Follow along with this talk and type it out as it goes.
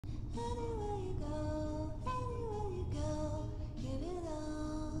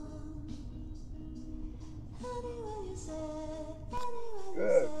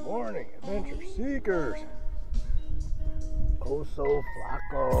Good morning, adventure seekers. Oh, so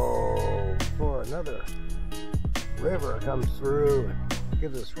Flaco. Before another river comes through and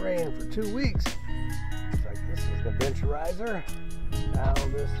gives us rain for 2 weeks. Looks like this is an adventurizer.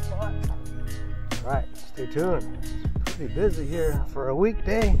 Found this spot. Alright, stay tuned. It's pretty busy here for a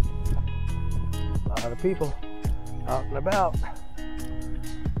weekday. A lot of people out and about.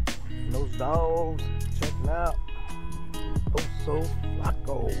 And those dogs checking out. Oh, so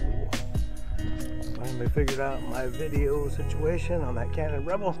Flaco. Finally figured out my video situation on that Cannon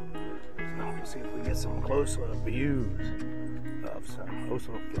Rebel. So let's see if we get some close-up views of some Oh,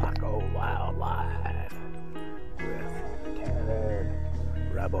 so Flaco wildlife with the Cannon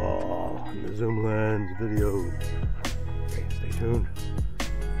Rebel and the zoom lens video. Okay, stay tuned.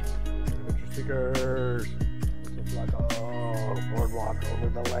 Adventure seekers. Oh, so Flaco boardwalk over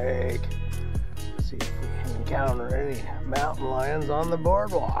the lake. See if we can encounter any mountain lions on the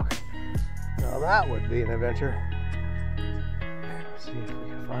boardwalk. Now that would be an adventure. Let's see if we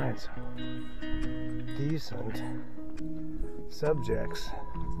can find some decent subjects.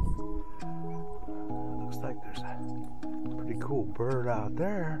 Looks like there's a pretty cool bird out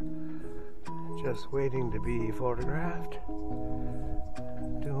there, just waiting to be photographed.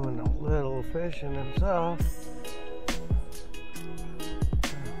 Doing a little fishing himself.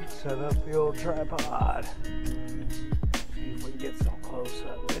 Set up the old tripod. See if we can get some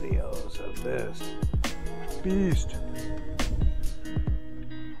close-up videos of this beast.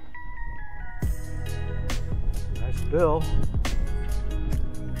 Nice bill.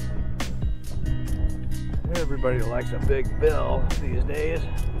 Everybody likes a big bill these days.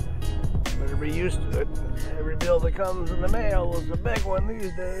 Better be used to it. Every bill that comes in the mail is a big one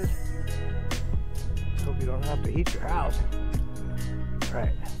these days. Just hope you don't have to heat your house.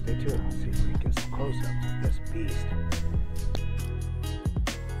 Alright, stay tuned. See if we can get some close-ups of this beast.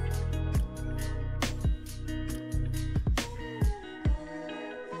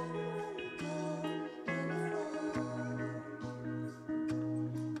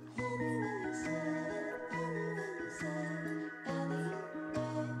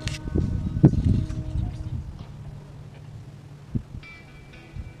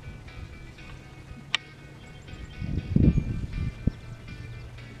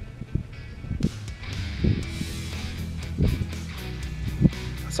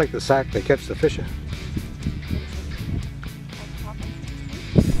 It's like the sack they catch the fish in.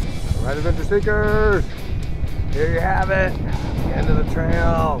 Alright, adventure seekers, here you have it, the end of the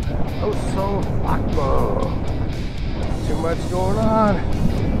trail. Oh, so Flaco. Not too much going on.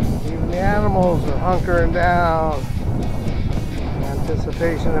 Even the animals are hunkering down in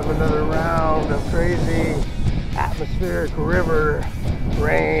anticipation of another round of crazy atmospheric river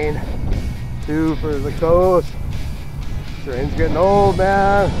rain due for the coast. This rain's getting old,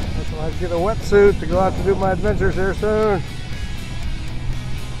 man. That's why I have to get a wetsuit to go out to do my adventures here soon.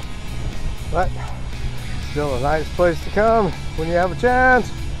 But still a nice place to come when you have a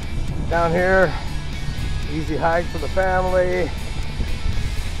chance. Down here, easy hike for the family.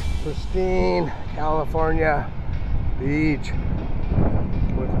 Pristine California beach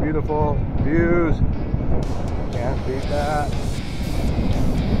with beautiful views. Can't beat that.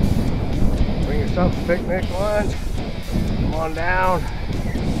 Bring yourself a picnic lunch. Come on down,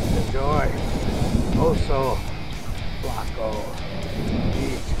 enjoy. Oh, so Flaco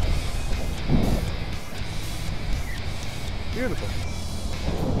beach. Beautiful.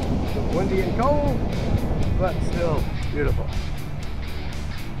 It's windy and cold, but still beautiful.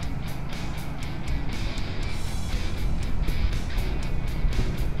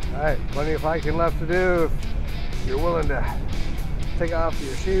 Alright, plenty of hiking left to do if you're willing to take off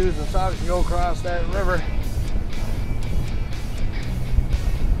your shoes and socks and go across that river.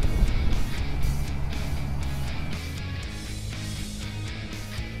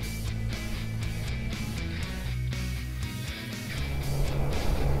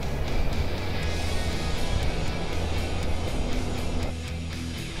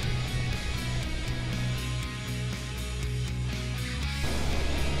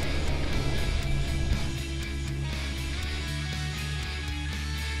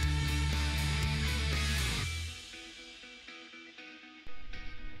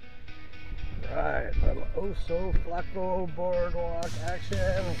 Right, little Oh, so Flaco boardwalk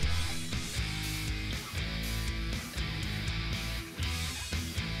action.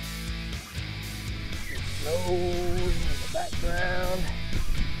 Snow in the background.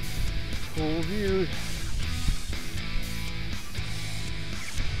 Cool views.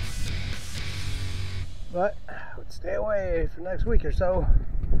 But I would stay away for the next week or so.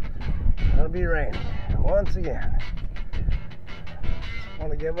 It'll be rain once again. I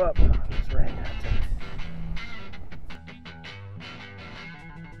want to give up on this rain.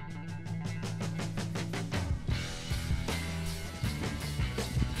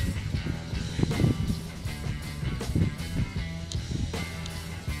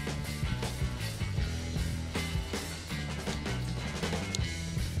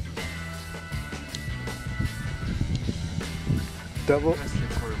 Double crested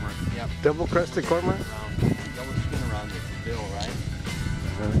cormorant. Yep. Double crested cormorant? Yellow skin around the bill, right?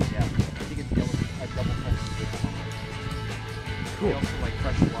 Yeah. I think it's double crested cormorant. Cool. They also like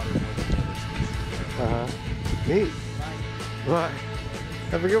freshwater more than the other species. Neat. Bye.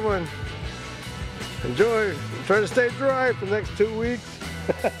 Have a good one. Enjoy. Try to stay dry for the next 2 weeks.